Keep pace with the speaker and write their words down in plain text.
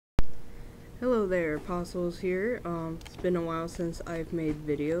Hello there, pawsouls here. It's been a while since I've made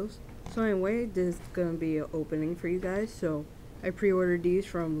videos. So anyway, this is gonna be an opening for you guys. So I pre-ordered these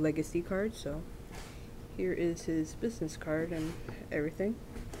from Legacy Cards. So here is his business card and everything.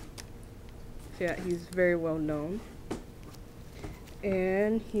 So yeah, he's very well known.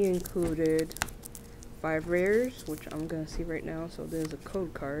 And he included 5 rares, which I'm gonna see right now. So there's a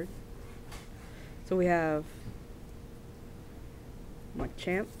code card. So we have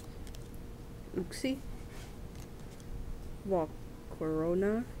Machamp, Uxie,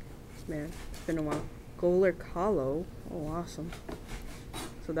 Corona, man, it's been a while. Golurk Hollow, oh awesome.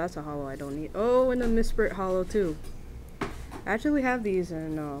 So that's a hollow I don't need. Oh, and a Misprit Hollow too. I actually have these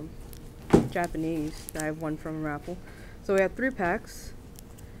in Japanese that I've won from a raffle. So we have 3 packs.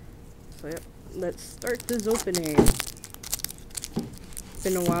 So yep, let's start this opening. It's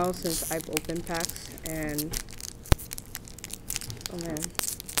been a while since I've opened packs and oh man,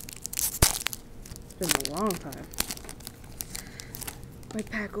 it's been a long time. My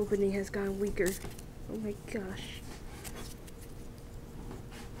pack opening has gotten weaker. Oh my gosh.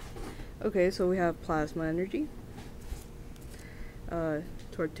 Okay, so we have Plasma Energy,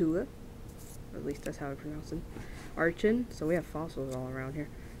 Tortuga, at least that's how I pronounce it. Archon, so we have fossils all around here.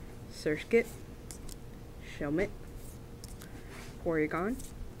 Surskit, Shelmet, Porygon,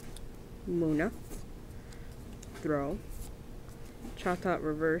 Muna, Throw, Chatot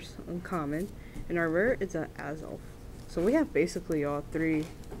Reverse Uncommon, and our rare is a Azelf. So we have basically all 3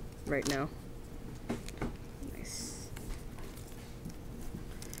 right now. Nice.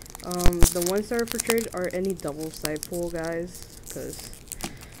 The ones that are for trade are any double side pull guys, because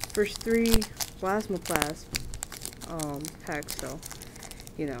first 3 plasma packs, so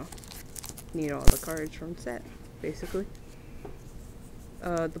you know, need all the cards from set basically.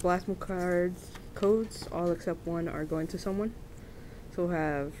 The plasma codes, all except 1, are going to someone. So we'll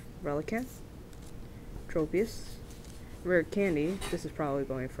have Relicanth, Tropius, Rare Candy, this is probably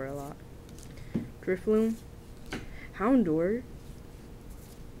going for a lot, Drifloon, Houndour,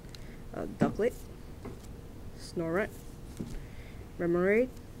 Ducklet, Snorunt, Remoraid,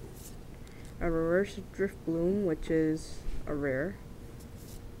 a Reverse Drifloon, which is a rare,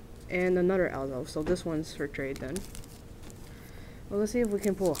 and another Azelf, so this one's for trade then. Well, let's see if we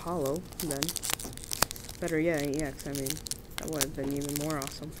can pull a hollow then. Better yet, EX, I mean, that would have been even more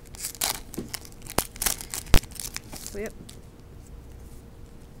awesome. So yep.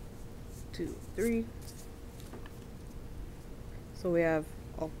 2, 3. So we have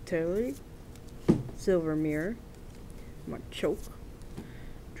Octillery, Silver Mirror, Machoke,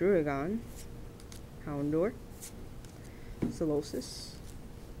 Druagon, Houndour, Solosis,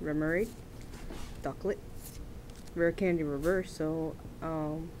 Remoraid, Ducklet, Rare Candy Reverse, so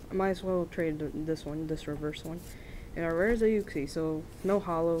I might as well trade this reverse one. And our rare is a Uxie, so no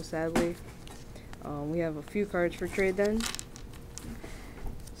hollow sadly. We have a few cards for trade then.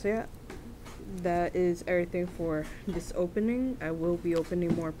 So yeah, that is everything for this opening. I will be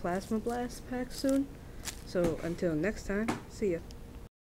opening more Plasma Blast packs soon. So until next time, see ya.